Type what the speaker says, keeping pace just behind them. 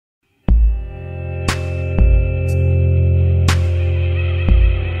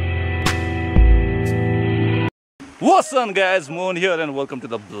What's on, guys? Moon here and welcome to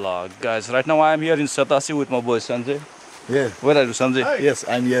the vlog. Guys, right now I am here in Satashidham with my boy Sanjay. Yeah. Where are you, Sanjay? Hi. Yes,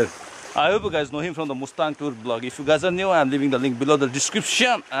 I'm here. I hope you guys know him from the Mustang Tour vlog. If you guys are new, I'm leaving the link below the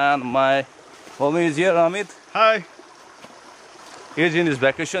description. And my homie is here, Amit. Hi. He's in his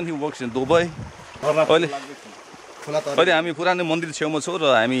vacation. He works in Dubai. अहिले हामी पुरानो मन्दिर छेउमा छौँ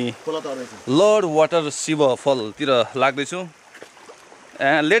र हामी Lord Water Shiva फलतिर लाग्दैछौँ.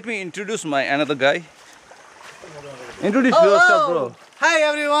 And let me introduce my another guy. Introduce yourself, bro. Hi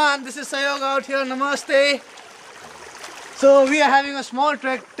everyone, this is Sayog out here. Namaste. So we are having a small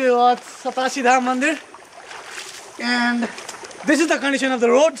trek towards Satashidham Mandir, and this is the condition of the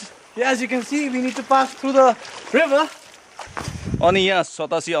roads. As you can see, we need to pass through the river. अनि यहाँ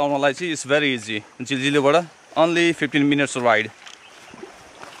सतासी आउनलाई चाहिँ it's very easy. जिलजिलेबाट only 15 minutes ride.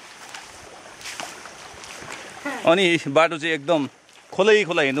 अनि बाटो चाहिँ एकदम खोलै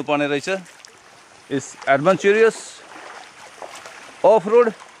खोला हिँड्नु पर्ने रहेछ. It's adventurous. Off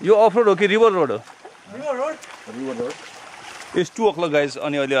road. यो अफ रोड हो कि रिभर रोड हो? River road. It's 2 o'clock guys.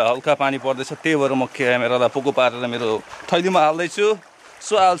 अनि अहिले हल्का पानी पर्दैछ. त्यही भएर म क्यामेरालाई पोको पारेर मेरो थैलीमा हाल्दैछु.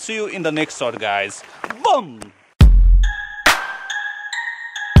 So I will see you in the next shut guys. Bomb.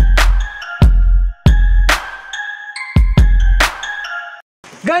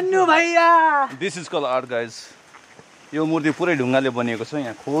 Gannu bhaiya. This is call art guys. यो मूर्ति पुरै ढुङ्गाले बनिएको छ.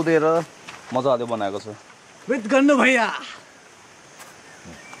 यहाँ खोदेर मजाले बनाएको छ. With Gannu bhaiya.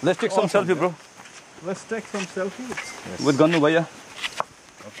 Let's take some selfie, bro. Let's take some selfies. Yes. With Gannu bhaiya.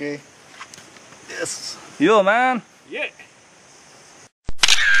 Okay. Yes. Yo, man. Yeah.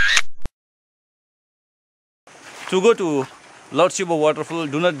 To go to Lord Shiva waterfall,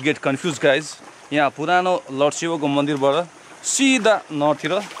 do not get confused, guys. यहाँ पुरानो Lord Shiva को मन्दिरबाट सिधा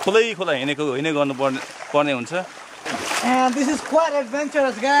नर्थतिर खोलै खोला हिँड्ने गर्नु पर्ने हुन्छ. And this is quite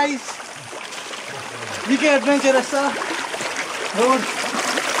adventurous, guys. Big adventurous, sir. Road.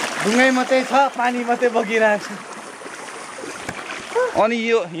 ढुङ्गै मात्रै छ, पानी मात्रै बगिरहेको छ. अनि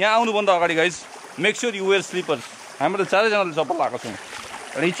यो यहाँ आउनुभन्दा अगाडि guys make sure you where slippers. हाम्रो चारैजनाले चप्पल लगाएको छौँ.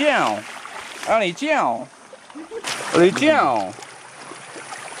 रिच्याउ रिच्याउ रिच्याउ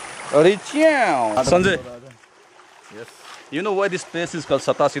रिच्याउ. Sanjay, Yes. you know why this place is called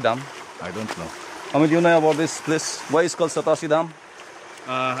Satashidham? I don't know. I mean, you know about this place? Why it's called Satashidham?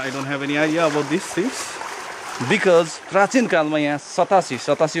 I don't have any idea about these things. Because प्राचीन कालमा यहाँ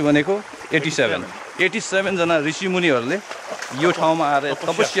सतासी भनेको 87 जना ऋषि मुनिहरूले यो ठाउँमा आएर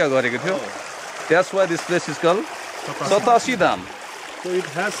तपस्या गरेको थियो. That's why this place is called Satashidham. So it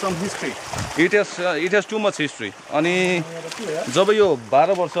has some history. It has too much history. अनि जब यो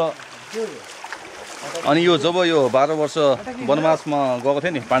 12 वर्ष वनवासमा गएको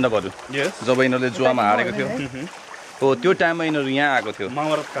थियो नि पाण्डवहरू. Yes. जब यिनीहरूले जुवामा हारेको थियो हो त्यो टाइममा यिनीहरू यहाँ आएको थियो.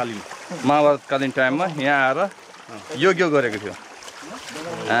 महाभारतकालीन टाइममा यहाँ आएर यज्ञ गरेको थियो.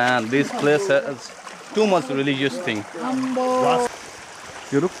 And this place has too much religious thing.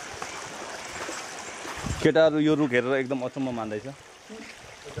 यो रुख केटाहरू यो रुख हेरेर एकदम अचम्म मान्दैछ.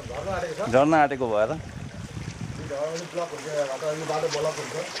 झर्ना आटेको भएर.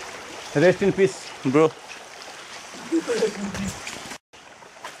 Rest in peace, bro.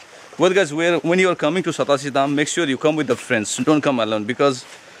 Well, guys, when you are coming to Satashidham, make sure you come with the friends. Don't come alone because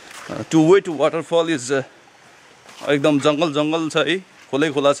to way to waterfall is एकदम जङ्गल छ है. खोलै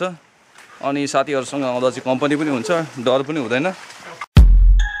खोला छ. अनि साथीहरूसँग आउँदा चाहिँ कम्पनी पनि हुन्छ, डर पनि हुँदैन.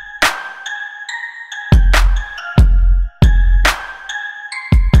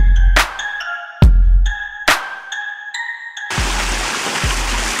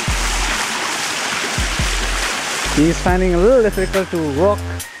 He is finding a little difficult to walk.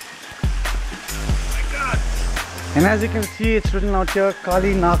 And as you can see, it's written out here,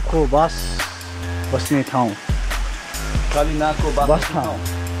 Kali Nako Bas Basne Thau. कालीनाथको Bas Thau.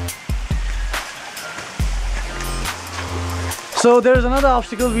 So there's another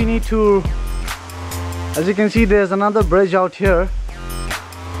obstacle we need to, as you can see, there's another bridge out here.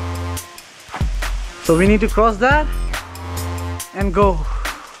 So we need to cross that and go.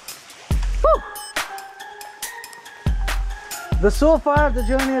 So far the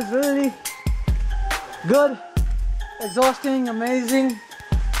journey is really good, exhausting, amazing,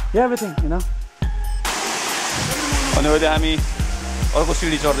 everything, you know. अनि अहिले हामी अर्को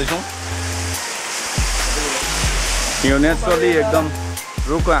CD चढ्दैछौँ. यो naturally एकदम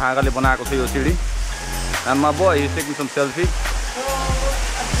रुखको हाँगाले बनाएको छ यो CD. And my boy is taking some selfie.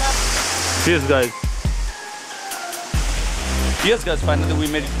 Cheers, guys. Yes, guys, finally we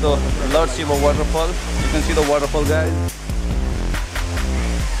made it to the Lord Shiva waterfall. You can see the waterfall, guys.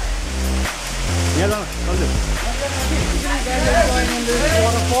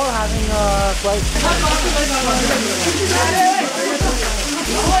 Waterfall having quite.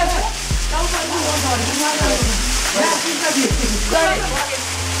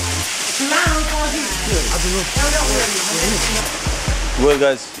 Well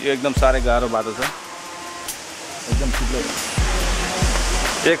guys, यो एकदम साह्रै गाह्रो बाटो छ एकदम चिप्लो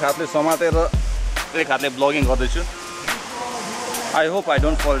एक हातले समातेर एक हातले ब्लगिङ गर्दैछु I hope I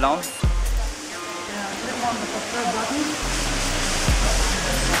don't fall down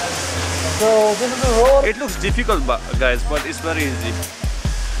So this is the road. It looks difficult guys but it's very easy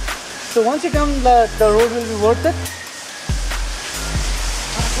So once you come, the road will be worth it.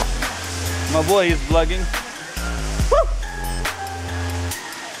 My boy is vlogging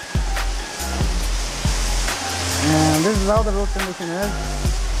And this is how the road condition is.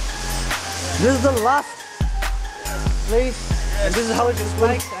 This is the last place, and this is how it is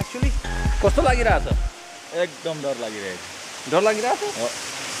like actually. कस्तो लागिरहेछ एकदम डर लागिरहेको डर लागिरहेछ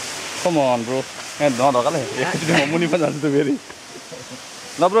Come on bro नढकाले एकचोटि म मुनि पनि जान्छु त फेरि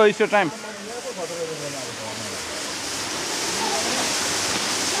ल bro it's your time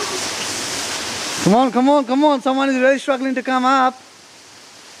Come on, come on, come on. Someone is really struggling to come up.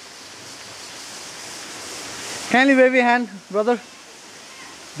 Kindly wave your hand, brother.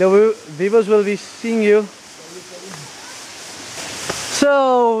 The viewers will be seeing you.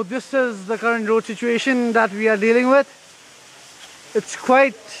 So, this is the current road situation that we are dealing with. It's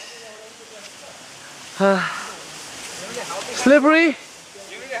quite slippery.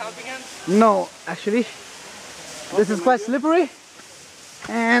 No, actually. This is quite slippery.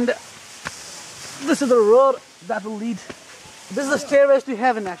 And this is the road that will lead. This is the stairways to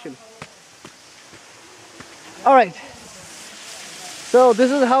heaven actually. Alright. So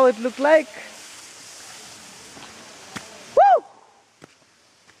this is how it looked like. Woo!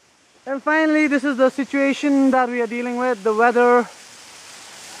 And finally this is the situation that we are dealing with. The weather,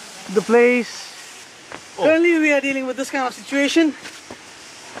 the place. Currently we are dealing with this kind of situation.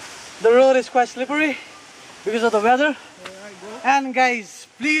 The road is quite slippery because of the weather. And guys,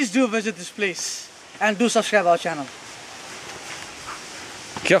 please do visit this place. And do subscribe our channel.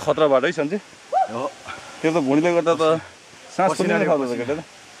 क्या खतरा बाटो है सन्जे हो त्यो त भुँडीले गर्दा त सास पनि पसिना खाउँछ केटा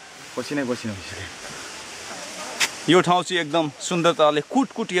पसिनै पसिना भइसक्यो यो ठाउँ चाहिँ एकदम सुन्दरताले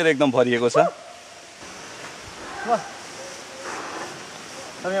कुटकुटिएर एकदम भरिएको छ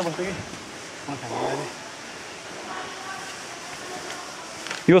यहाँ बस्छु कि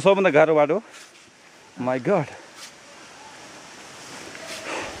यो सबभन्दा गाह्रो बाटो माई गड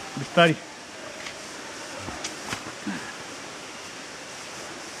बिस्तारी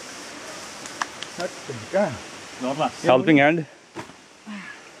हेल्पिङ ह्यान्ड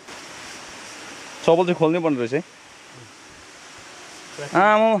चप्पल चाहिँ खोल्नै पर्ने रहेछ है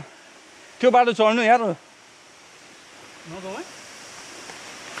आमा त्यो बाटो चढ्नु यार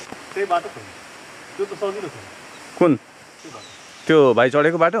त्यही बाटो त्यो त सजिलो छ कुन त्यो भाइ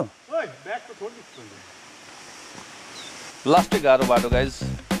चढेको बाटो लास्टै गाह्रो बाटो guys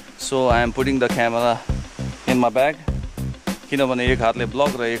so I am putting the camera in my bag किनभने एक हातले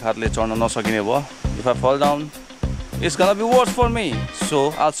ब्लग र एक हातले चढ्न नसकिने भयो इफ आई फल down it's gonna be worse for me so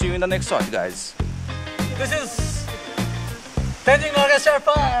all C you in the next shut guys This is Tenzing Norgay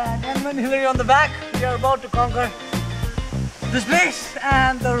Sherpa and Edmund Hillary on the back. We are about to conquer this place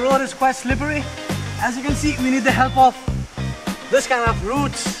and the road is quite slippery. As you can see, we need the help of this kind of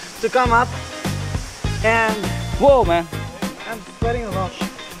roots to come up. And whoa man I'm sweating a lot.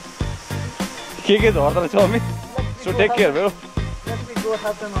 के झर्दो रहेछ mummy so take care bro Let me go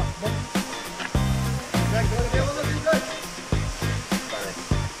help them out.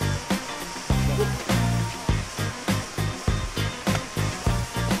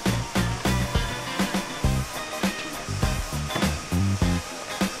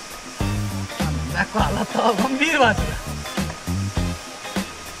 को हालत त गम्भीर भएको छ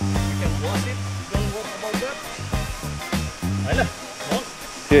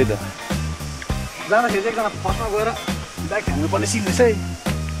त्यही त जाँदाखेरि एकजना फर्स्टमा गएर ब्याग हान्नुपर्ने सिन रहेछ है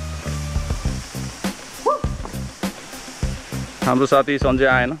हाम्रो साथी सञ्जय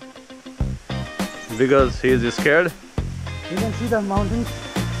आएन because he is scared You can see the mountains.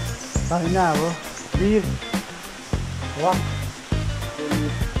 होइन अब भिर वा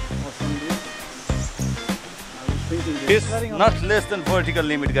It's not less than vertical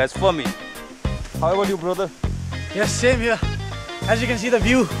limit guys for me. How about you brother? Yes, same here. As you can see the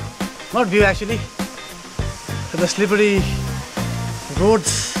view, not view actually, the slippery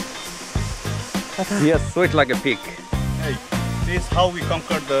roads. Yes, sweat like a pig. Hey, this is how we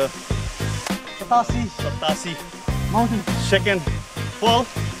conquered the Satashidham mountain. second fall.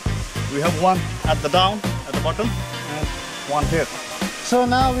 We have one at the down, at the bottom, and one here. So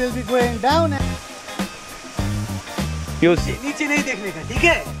now we'll be going down. You नीचे नहीं देखने का, ठीक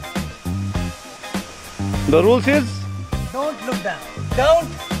है? the rules is Don't look down. Don't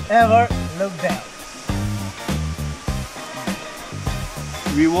ever look down.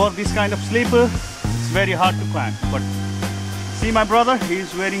 We wore this kind of slipper. It's very hard to climb. But see my brother,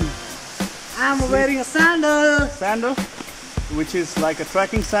 he's wearing I'm wearing a sandal. sandal, which is like a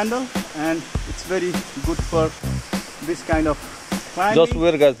trekking sandal, and it's very good for this kind of climbing. just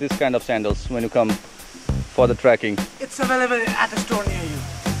wear guys this kind of sandals when you come for the trekking. It's available at a store near you.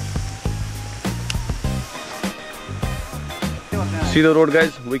 See the road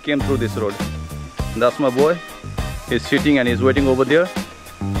guys, we came through this road. That's my boy. He's sitting and he's waiting over there.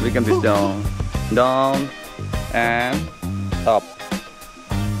 We can this down, down and up.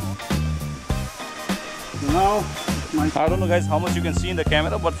 Now, I don't know guys how much you can see in the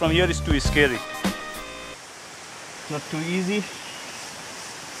camera, but from here it's too scary. not too easy.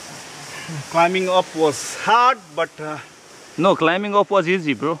 Climbing up was hard, but No, climbing up was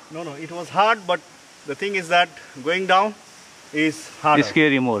easy, bro. no, it was hard. But the thing is that going down is harder. It's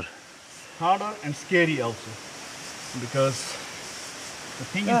scary more. Harder and scary also, because the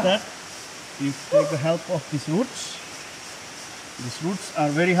thing is that you take the help of these roots. These roots are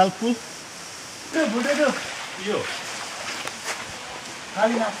very helpful.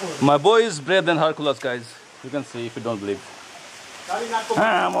 My boy is brave than Hercules, guys. You can see if you don't believe.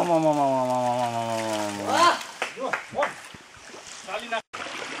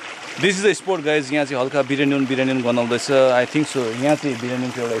 This is a sport, guys. यहाँ चाहिँ हल्का बिरेनियन गनाउँदैछ. I think so. यहाँ चाहिँ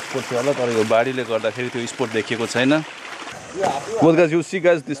बिरेनियनको एउटा sport थियो होला, तर यो बाढीले गर्दाखेरि त्यो स्पोर्ट देखिएको छैन. Well, guys, you see,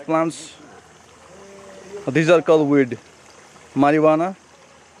 guys, these plants. These are called weed, marijuana.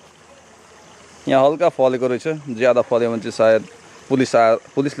 यहाँ हल्का फलेको रहेछ. ज्यादा फल्यो भने चाहिँ सायद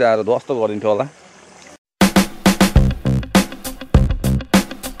पुलिसले आएर ध्वस्त गरिदिन्थ्यो होला.